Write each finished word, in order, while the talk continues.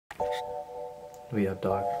We up,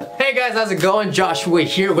 dog. Hey guys, how's it going? Joshua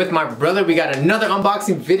here with my brother. We got another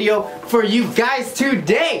unboxing video for you guys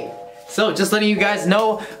today. So just letting you guys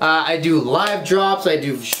know, I do live drops, I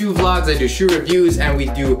do shoe vlogs, I do shoe reviews, and we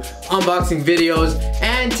do unboxing videos.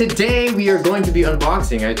 And today we are going to be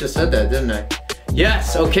unboxing. I just said that, didn't I?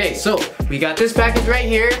 Yes, okay, so we got this package right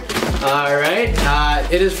here. Alright,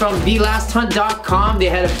 it is from thelasthunt.com. They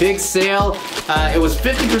had a big sale. It was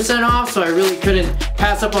 50% off, so I really couldn't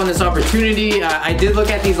pass up on this opportunity. I did look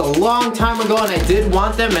at these a long time ago and I did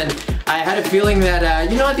want them, and I had a feeling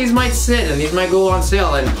that, you know what, these might sit and these might go on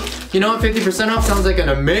sale. And you know what, 50% off sounds like an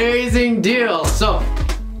amazing deal. So,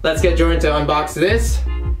 let's get Jordan to unbox this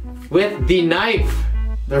with the knife.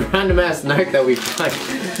 The random ass knife that we find.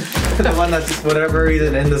 The one that's just whatever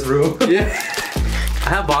reason in this room. Yeah.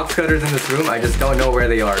 I have box cutters in this room, I just don't know where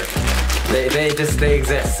they are. They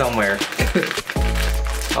exist somewhere.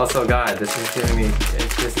 Also, God, this is giving me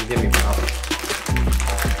problems.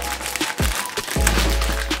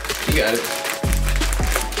 You got it.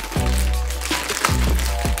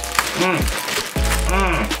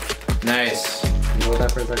 Nice. Can you hold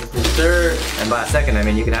that for a second, please? Sir. And by a second, I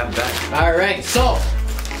mean you can have it back. Alright, so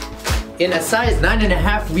in a size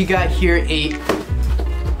 9.5, we got here a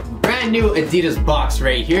brand new Adidas box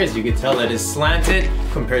right here. As you can tell, it is slanted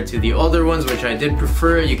compared to the older ones, which I did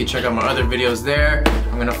prefer. You can check out my other videos there.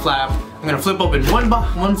 I'm gonna flip open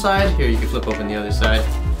one side. Here, you can flip open the other side.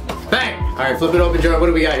 Bang! Alright, flip it open, Jordan. What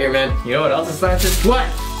do we got here, man? You know what else is slanted? What?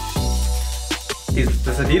 This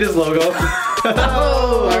Adidas logo.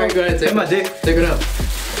 Oh! Alright, go ahead, take my dick. Take it up.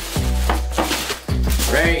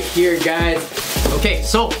 Right here, guys. Okay,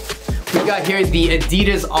 so we got here the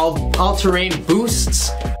Adidas All-Terrain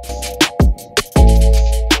Boosts.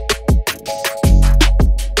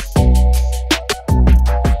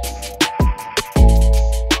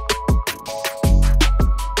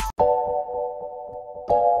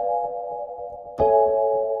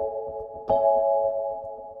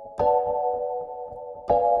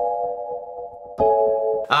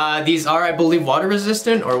 These are, I believe, water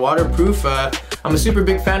resistant or waterproof. I'm a super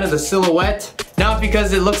big fan of the silhouette. Not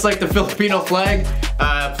because it looks like the Filipino flag.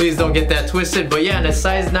 Please don't get that twisted. But yeah, in a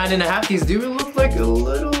size 9.5, these do look like a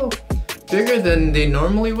little bigger than they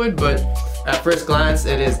normally would. But at first glance,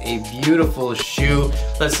 it is a beautiful shoe.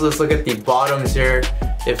 Let's look at the bottoms here.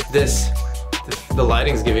 The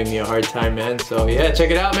lighting's giving me a hard time, man. So yeah,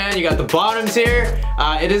 check it out, man. You got the bottoms here.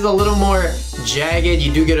 It is a little more jagged.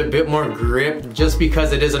 You do get a bit more grip just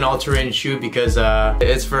because it is an all-terrain shoe, because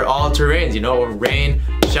it's for all terrains, you know, rain,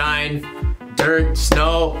 shine, dirt,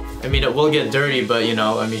 snow. I mean, it will get dirty, but you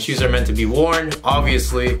know, I mean, shoes are meant to be worn,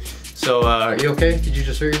 obviously. So, are you okay? Did you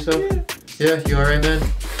just hurt yourself? Yeah, you alright, man?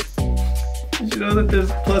 Did you know that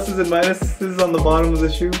there's pluses and minuses on the bottom of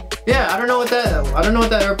the shoe? Yeah, I don't know what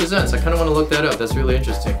that represents. I kind of want to look that up. That's really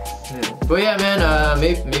interesting. Yeah. But yeah, man,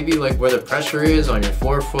 maybe like where the pressure is on your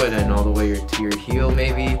forefoot and all the way to your heel,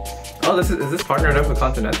 maybe. Oh, is this partnered up with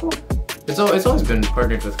Continental? It's always been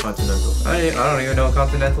partnered with Continental. I don't even know what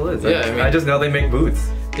Continental is. Yeah, I just know they make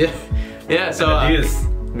boots. Yeah, yeah. So Adidas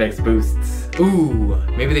makes boosts. Ooh,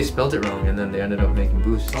 maybe they spelled it wrong and then they ended up making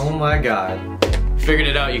boosts. Oh my God. Figured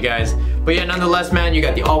it out, you guys. But yeah, nonetheless, man, you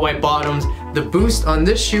got the all-white bottoms. The boost on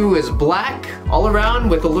this shoe is black all around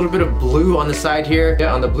with a little bit of blue on the side here.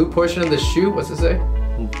 Yeah, on the blue portion of the shoe, what's it say?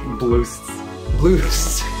 Boosts.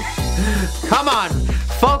 Boosts. Come on,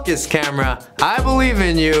 focus camera. I believe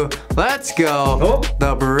in you. Let's go. Oh.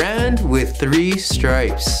 The brand with 3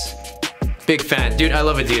 stripes. Big fan. Dude, I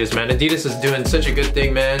love Adidas, man. Adidas is doing such a good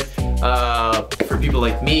thing, man. For people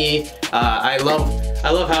like me. I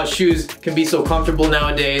love how shoes can be so comfortable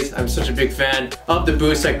nowadays. I'm such a big fan of the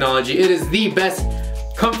Boost technology. It is the best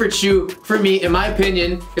comfort shoe for me, in my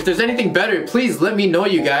opinion. If there's anything better, please let me know,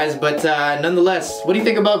 you guys. But nonetheless, what do you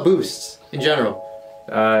think about Boosts in general?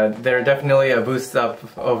 They're definitely a boost up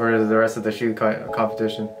over the rest of the shoe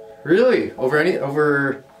competition. Really?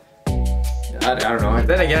 I don't know.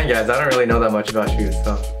 Then again, guys, I don't really know that much about shoes,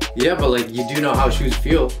 so. Yeah, but like, you do know how shoes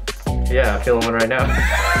feel. Yeah, I'm feeling one right now.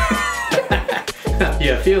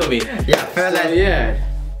 Yeah, feel me. Yeah, feel that. Yeah.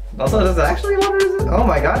 Also, does it actually water resist? Oh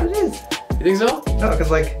my God, it is. You think so? No,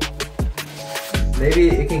 because like, maybe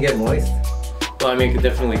it can get moist. Well, I mean, it could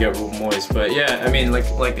definitely get moist, but yeah, I mean, like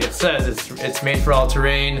it says, it's made for all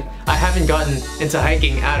terrain. I haven't gotten into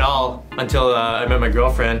hiking at all until I met my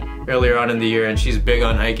girlfriend earlier on in the year, and she's big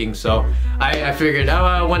on hiking, so I figured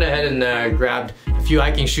I went ahead and grabbed a few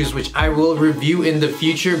hiking shoes, which I will review in the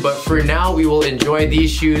future, but for now, we will enjoy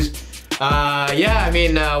these shoes. Yeah, I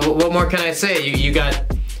mean, what more can I say? You got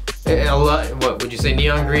a lot, what would you say,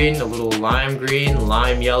 neon green, a little lime green,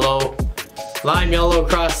 lime yellow. lime yellow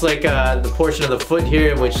across like the portion of the foot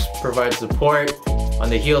here, which provides support on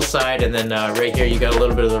the heel side, and then right here you got a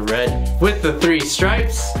little bit of the red with the 3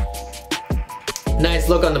 stripes. Nice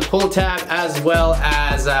look on the pull tab, as well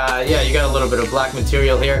as yeah, you got a little bit of black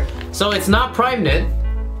material here. So it's not prime knit.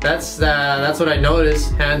 That's what I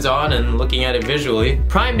noticed hands-on and looking at it visually.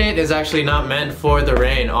 Prime knit is actually not meant for the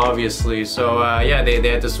rain, obviously. So yeah, they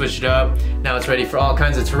had to switch it up. Now it's ready for all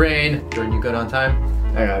kinds of terrain. Jordan, you good on time?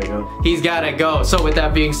 I gotta go. He's gotta go. So with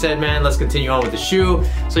that being said, man, let's continue on with the shoe.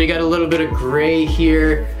 So you got a little bit of gray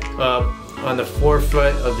here on the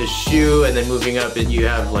forefoot of the shoe, and then moving up you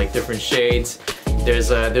have like different shades.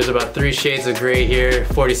 There's about 3 shades of gray here,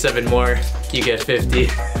 47 more, you get 50.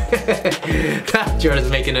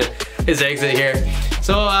 Jordan's making his exit here.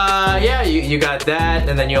 So yeah, you got that,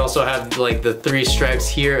 and then you also have like the 3 stripes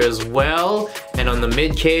here as well. And on the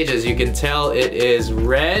mid cage, as you can tell, it is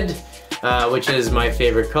red, which is my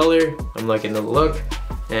favorite color. I'm liking the look.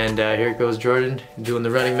 And here goes Jordan doing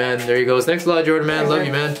the running man. There he goes. Thanks a lot, Jordan, man. Love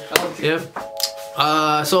you, man.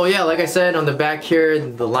 Yeah. So yeah, like I said, on the back here,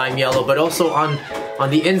 the lime yellow, but also on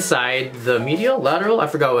the inside, the medial, lateral, I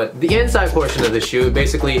forgot what, the inside portion of the shoe,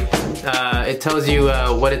 basically, it tells you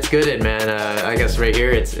what it's good in, man. I guess right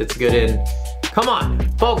here, it's good in, come on,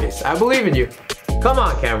 focus, I believe in you. Come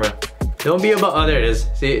on, camera. Don't be about, oh, there it is.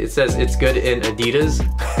 See, it says it's good in Adidas.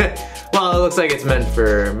 Well, it looks like it's meant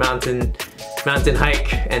for mountain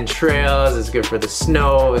hike and trails. It's good for the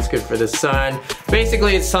snow, it's good for the sun.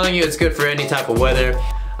 Basically, it's telling you it's good for any type of weather.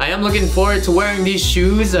 I am looking forward to wearing these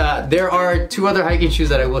shoes. There are 2 other hiking shoes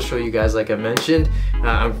that I will show you guys, like I mentioned.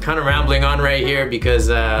 I'm kind of rambling on right here because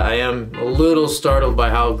I am a little startled by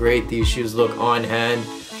how great these shoes look on hand.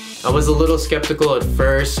 I was a little skeptical at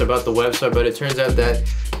first about the website, but it turns out that,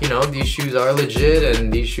 you know, these shoes are legit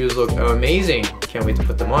and these shoes look amazing. Can't wait to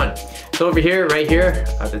put them on. So over here, right here,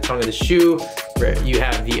 at the tongue of the shoe, you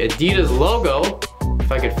have the Adidas logo.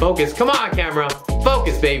 If I could focus, come on camera,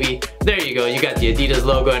 focus baby. There you go, you got the Adidas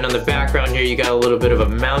logo, and on the background here, you got a little bit of a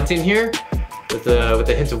mountain here with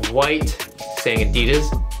a hint of white saying Adidas,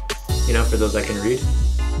 you know, for those that can read,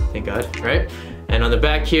 thank God, right? And on the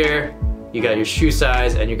back here, you got your shoe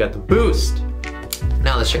size and you got the boost.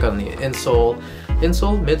 Now let's check on the insole.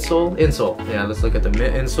 Insole? Midsole? Insole. Yeah, let's look at the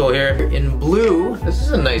insole here. In blue, this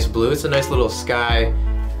is a nice blue. It's a nice little sky.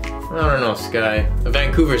 I don't know, sky. A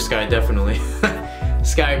Vancouver sky, definitely.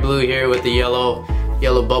 Sky blue here with the yellow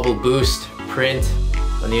bubble boost print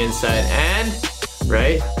on the inside. And,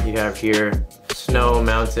 right, you have here snow,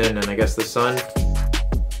 mountain, and I guess the sun.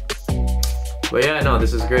 But yeah, no,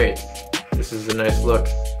 this is great. This is a nice look.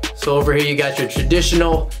 So over here you got your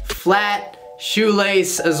traditional flat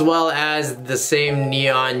shoelace, as well as the same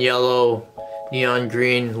neon yellow, neon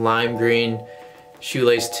green, lime green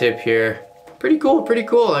shoelace tip here. Pretty cool, pretty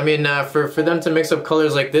cool. I mean, for them to mix up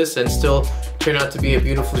colors like this and still turn out to be a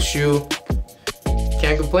beautiful shoe,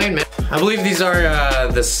 can't complain, man. I believe these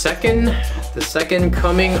are the second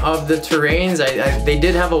coming of the terrains. They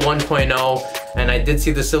did have a 1.0, and I did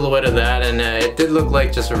see the silhouette of that, and it did look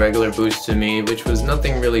like just a regular boost to me, which was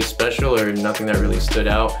nothing really special or nothing that really stood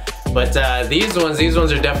out. But these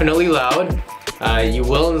ones are definitely loud. You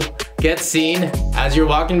will get seen as you're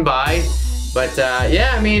walking by. But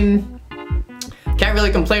yeah, I mean, can't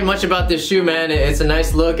really complain much about this shoe, man. It's a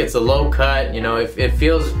nice look. It's a low cut. You know, it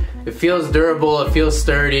feels durable. It feels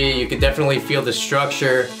sturdy. You can definitely feel the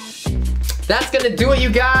structure. That's gonna do it, you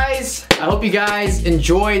guys. I hope you guys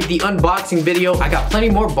enjoyed the unboxing video. I got plenty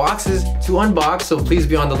more boxes to unbox, so please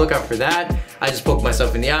be on the lookout for that. I just poked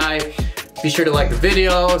myself in the eye. Be sure to like the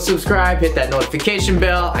video, subscribe, hit that notification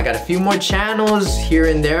bell. I got a few more channels here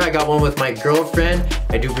and there. I got one with my girlfriend.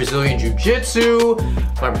 I do Brazilian Jiu-Jitsu.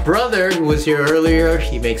 My brother, who was here earlier,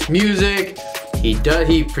 he makes music. He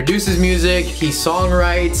produces music. He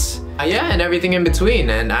songwrites. Yeah, and everything in between.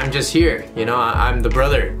 And I'm just here. You know, I'm the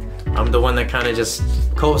brother. I'm the one that kind of just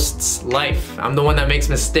coasts life. I'm the one that makes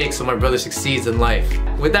mistakes so my brother succeeds in life.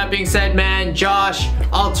 With that being said, man, Josh,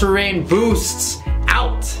 all-terrain boosts.